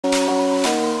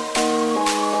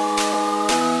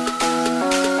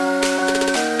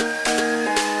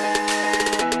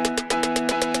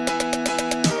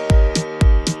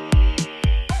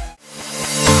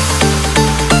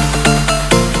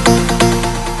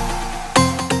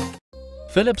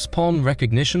Philips Pawn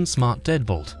Recognition Smart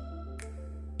Deadbolt.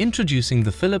 Introducing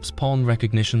the Philips Pawn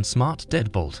Recognition Smart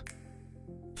Deadbolt.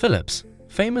 Philips,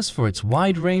 famous for its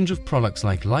wide range of products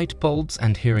like light bulbs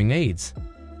and hearing aids,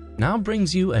 now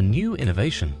brings you a new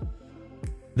innovation.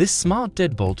 This smart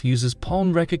deadbolt uses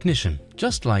pawn recognition,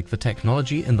 just like the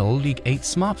technology in the OLED 8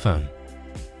 smartphone.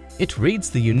 It reads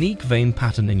the unique vein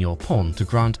pattern in your pawn to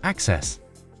grant access.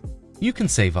 You can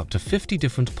save up to 50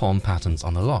 different pawn patterns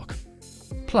on a lock.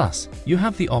 Plus, you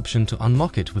have the option to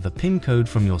unlock it with a PIN code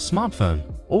from your smartphone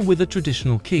or with a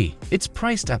traditional key. It's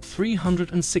priced at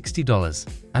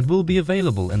 $360 and will be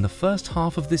available in the first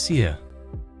half of this year.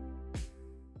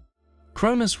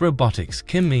 Chronus Robotics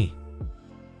Kimmi.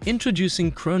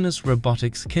 Introducing Chronus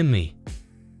Robotics Kimmi.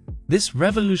 This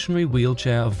revolutionary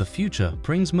wheelchair of the future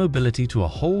brings mobility to a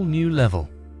whole new level.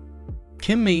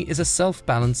 Kimmi is a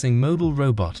self-balancing mobile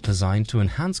robot designed to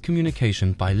enhance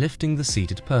communication by lifting the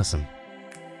seated person.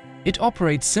 It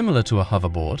operates similar to a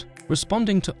hoverboard,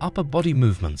 responding to upper body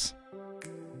movements.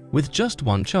 With just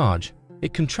one charge,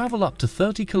 it can travel up to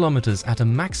 30 kilometers at a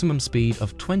maximum speed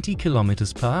of 20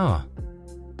 kilometers per hour.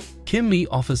 Kimmi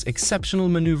offers exceptional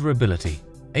maneuverability,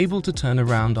 able to turn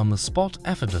around on the spot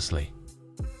effortlessly.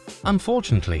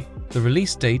 Unfortunately, the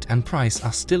release date and price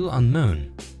are still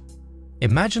unknown.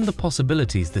 Imagine the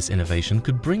possibilities this innovation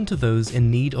could bring to those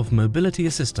in need of mobility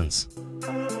assistance.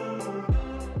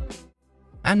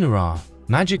 Anura,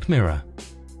 magic mirror.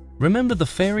 Remember the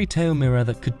fairy tale mirror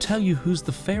that could tell you who's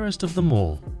the fairest of them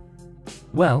all?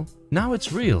 Well, now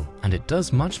it's real, and it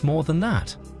does much more than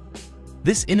that.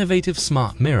 This innovative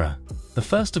smart mirror, the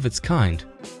first of its kind,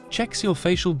 checks your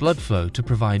facial blood flow to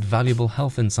provide valuable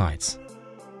health insights.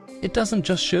 It doesn't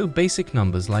just show basic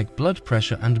numbers like blood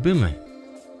pressure and BMI.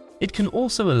 It can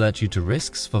also alert you to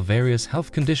risks for various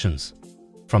health conditions,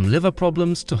 from liver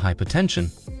problems to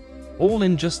hypertension, all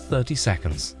in just 30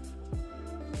 seconds.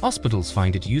 Hospitals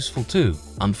find it useful too.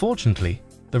 Unfortunately,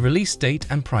 the release date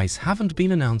and price haven't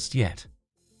been announced yet.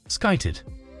 Skyted.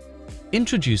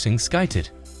 Introducing Skyted.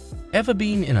 Ever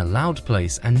been in a loud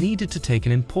place and needed to take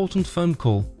an important phone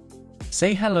call?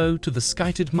 Say hello to the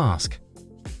Skyted mask.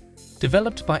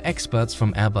 Developed by experts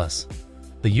from Airbus,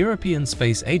 the European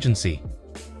Space Agency,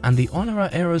 and the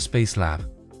Anura Aerospace Lab,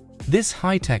 this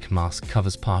high-tech mask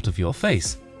covers part of your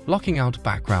face, blocking out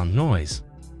background noise.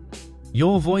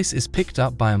 Your voice is picked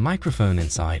up by a microphone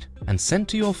inside and sent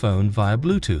to your phone via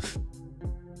Bluetooth.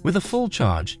 With a full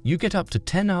charge, you get up to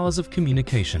 10 hours of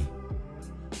communication.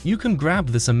 You can grab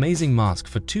this amazing mask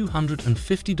for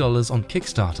 $250 on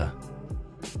Kickstarter.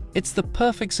 It's the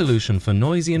perfect solution for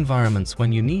noisy environments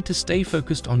when you need to stay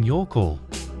focused on your call.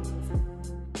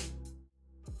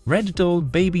 Red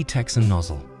Dog Baby Texan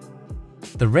Nozzle.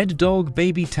 The Red Dog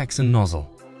Baby Texan Nozzle.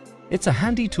 It's a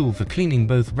handy tool for cleaning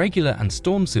both regular and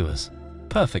storm sewers,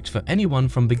 perfect for anyone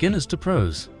from beginners to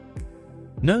pros.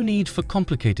 No need for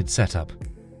complicated setup.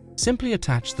 Simply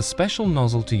attach the special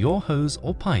nozzle to your hose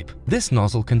or pipe. This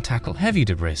nozzle can tackle heavy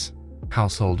debris,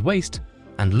 household waste,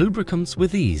 and lubricants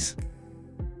with ease.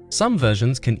 Some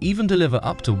versions can even deliver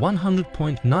up to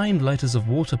 100.9 liters of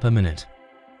water per minute,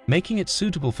 making it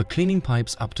suitable for cleaning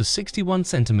pipes up to 61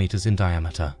 centimeters in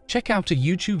diameter. Check out a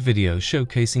YouTube video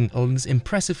showcasing OLED's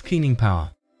impressive cleaning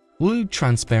power. OLED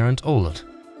Transparent OLED.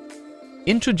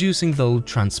 Introducing the OLED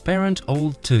Transparent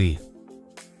OLED TV.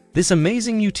 This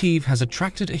amazing new TV has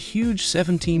attracted a huge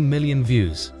 17 million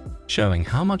views, showing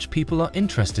how much people are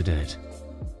interested in it.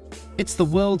 It's the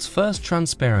world's first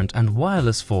transparent and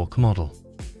wireless 4K model.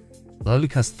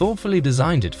 OLED has thoughtfully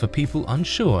designed it for people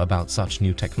unsure about such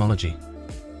new technology.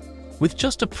 With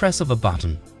just a press of a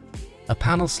button, a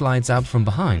panel slides out from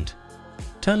behind,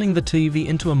 turning the TV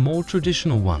into a more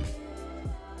traditional one.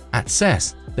 At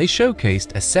CES, they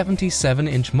showcased a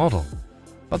 77-inch model,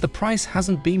 but the price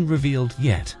hasn't been revealed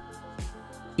yet.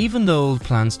 Even though OLED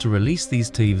plans to release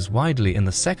these TVs widely in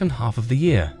the second half of the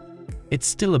year, it's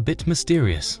still a bit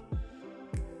mysterious.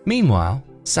 Meanwhile,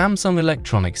 Samsung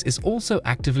Electronics is also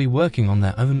actively working on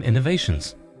their own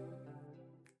innovations.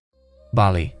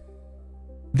 Ballie.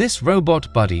 This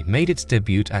robot buddy made its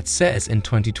debut at CES in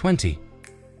 2020,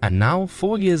 and now,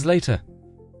 4 years later,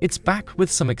 it's back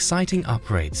with some exciting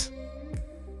upgrades.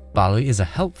 Ballie is a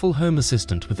helpful home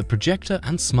assistant with a projector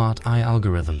and smart eye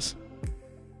algorithms.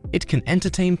 It can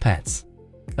entertain pets,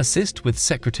 assist with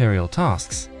secretarial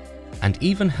tasks, and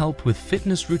even help with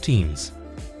fitness routines.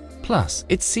 Plus,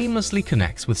 it seamlessly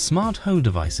connects with smart home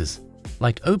devices,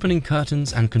 like opening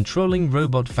curtains and controlling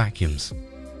robot vacuums.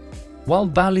 While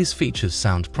Ballie's features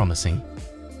sound promising,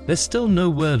 there's still no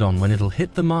word on when it'll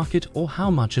hit the market or how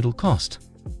much it'll cost.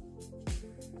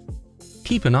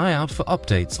 Keep an eye out for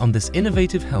updates on this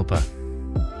innovative helper.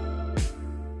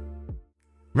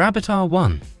 Rabbit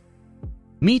R1.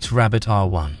 Meet Rabbit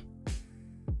R1.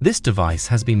 This device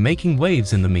has been making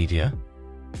waves in the media,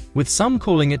 with some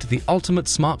calling it the ultimate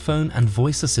smartphone and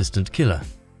voice assistant killer.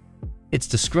 It's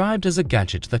described as a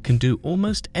gadget that can do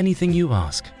almost anything you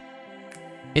ask.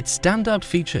 Its standout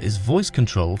feature is voice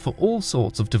control for all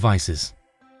sorts of devices.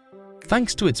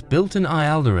 Thanks to its built-in AI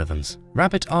algorithms,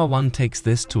 Rabbit R1 takes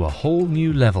this to a whole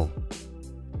new level.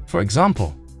 For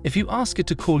example, if you ask it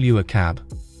to call you a cab,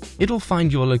 it'll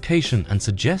find your location and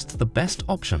suggest the best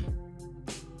option.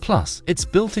 Plus, its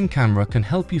built-in camera can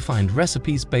help you find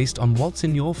recipes based on what's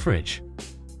in your fridge.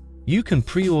 You can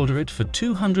pre-order it for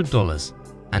 $200,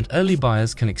 and early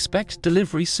buyers can expect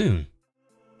delivery soon.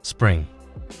 Spryng.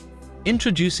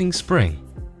 Introducing Spryng.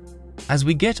 As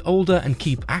we get older and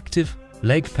keep active,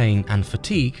 leg pain and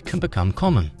fatigue can become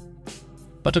common.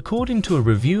 But according to a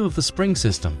review of the Spryng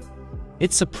system,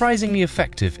 it's surprisingly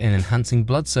effective in enhancing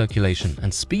blood circulation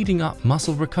and speeding up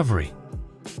muscle recovery.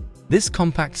 This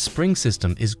compact Spryng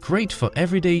system is great for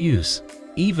everyday use,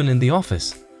 even in the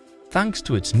office, thanks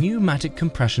to its pneumatic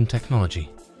compression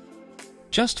technology.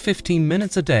 Just 15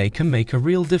 minutes a day can make a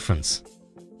real difference.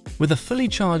 With a fully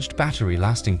charged battery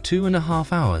lasting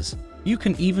 2.5 hours, you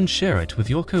can even share it with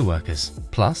your coworkers.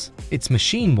 Plus, it's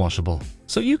machine washable,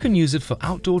 so you can use it for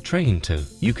outdoor training too.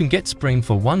 You can get Spryng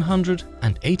for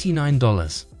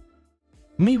 $189.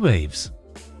 mywaves.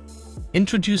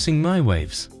 Introducing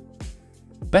mywaves.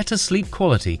 Better sleep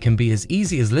quality can be as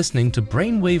easy as listening to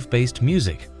brainwave-based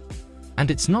music. And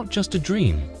it's not just a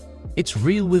dream, it's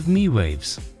real with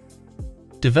mywaves.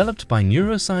 Developed by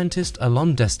neuroscientist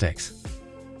Alon Destex,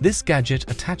 this gadget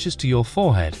attaches to your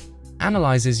forehead,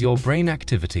 analyzes your brain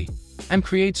activity, and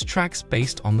creates tracks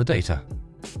based on the data.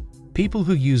 People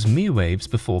who use mywaves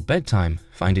before bedtime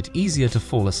find it easier to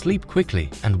fall asleep quickly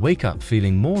and wake up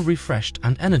feeling more refreshed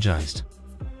and energized.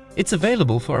 It's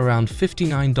available for around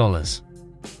 $59.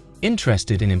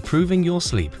 Interested in improving your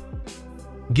sleep?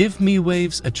 Give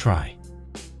mywaves a try.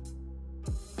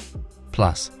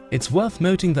 Plus, it's worth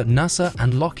noting that NASA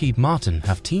and Lockheed Martin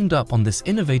have teamed up on this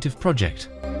innovative project.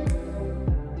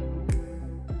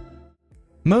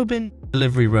 Mobinn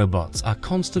delivery robots are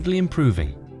constantly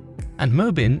improving, and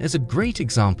mobinn is a great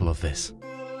example of this.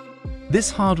 This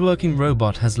hardworking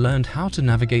robot has learned how to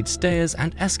navigate stairs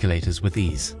and escalators with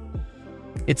ease.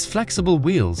 Its flexible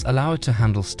wheels allow it to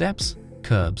handle steps,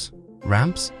 curbs,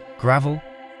 ramps, gravel,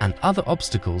 and other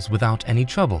obstacles without any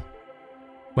trouble.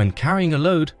 When carrying a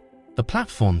load, the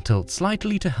platform tilts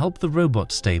slightly to help the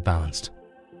robot stay balanced.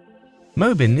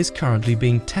 Mobinn is currently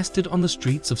being tested on the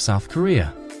streets of South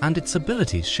Korea, and its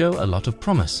abilities show a lot of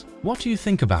promise. What do you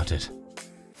think about it?